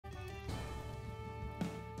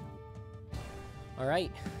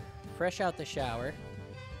Alright, fresh out the shower,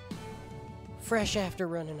 fresh after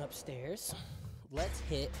running upstairs, let's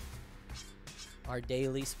hit our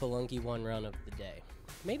daily Spelunky 1 run of the day.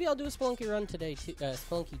 Maybe I'll do a Spelunky run today,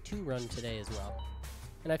 Spelunky 2 run today as well.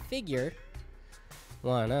 And I figure,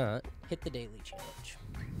 why not, hit the daily challenge.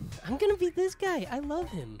 I'm gonna beat this guy. I love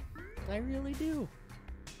him. I really do.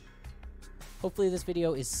 Hopefully this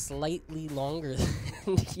video is slightly longer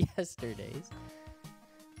than yesterday's.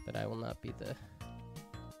 But I will not be the...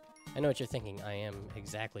 I know what you're thinking. I am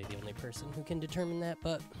exactly the only person who can determine that,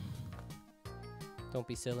 but... Don't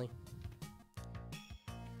be silly.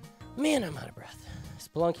 Man, I'm out of breath.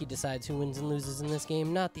 Spelunky decides who wins and loses in this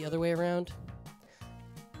game, not the other way around.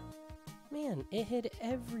 Man, it hid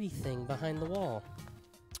everything behind the wall.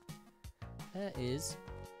 That is...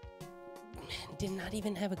 Man, did not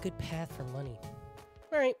even have a good path for money.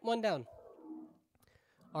 Alright, one down.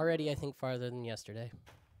 Already, I think, farther than yesterday.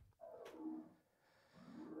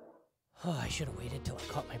 Oh, I should have waited till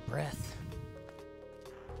I caught my breath.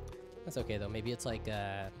 That's okay, though. Maybe it's like,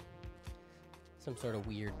 some sort of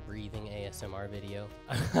weird breathing ASMR video.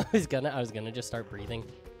 I was gonna just start breathing.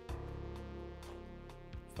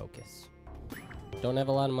 Focus. Don't have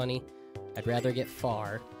a lot of money. I'd rather get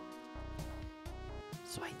far.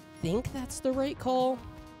 So I think that's the right call.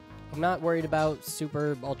 I'm not worried about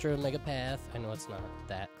super ultra mega path. I know it's not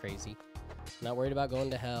that crazy. I'm not worried about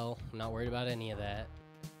going to hell. I'm not worried about any of that.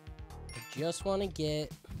 I just want to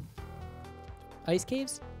get ice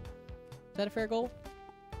caves. Is that a fair goal?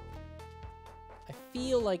 I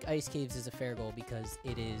feel like ice caves is a fair goal because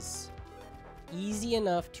it is easy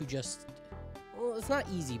enough to just... Well, it's not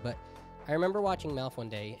easy, but I remember watching Malf one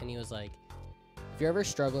day, and he was like, if you're ever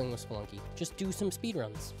struggling with Spelunky, just do some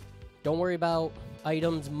speedruns. Don't worry about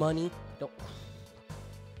items, money.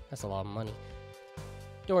 That's a lot of money.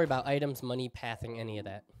 Don't worry about items, money, pathing, any of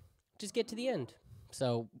that. Just get to the end.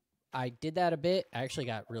 So I did that a bit. I actually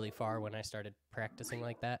got really far when I started practicing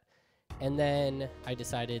like that. And then I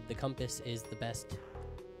decided the compass is the best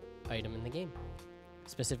item in the game,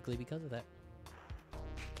 specifically because of that.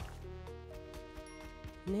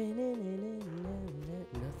 Nothing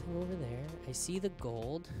over there. I see the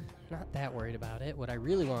gold. Not that worried about it. What I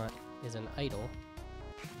really want is an idol.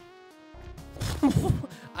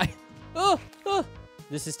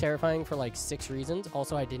 This is terrifying for like 6 reasons.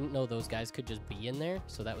 Also, I didn't know those guys could just be in there,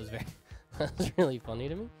 so that was that was really funny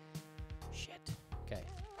to me. Shit. Okay.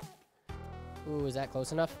 Ooh, is that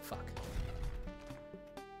close enough? Fuck.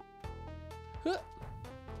 Huh.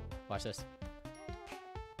 Watch this.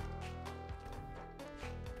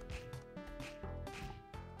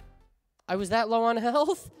 I was that low on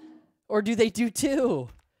health? Or do they do 2?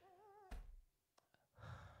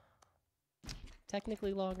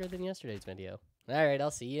 Technically longer than yesterday's video. Alright,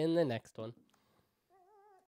 I'll see you in the next one.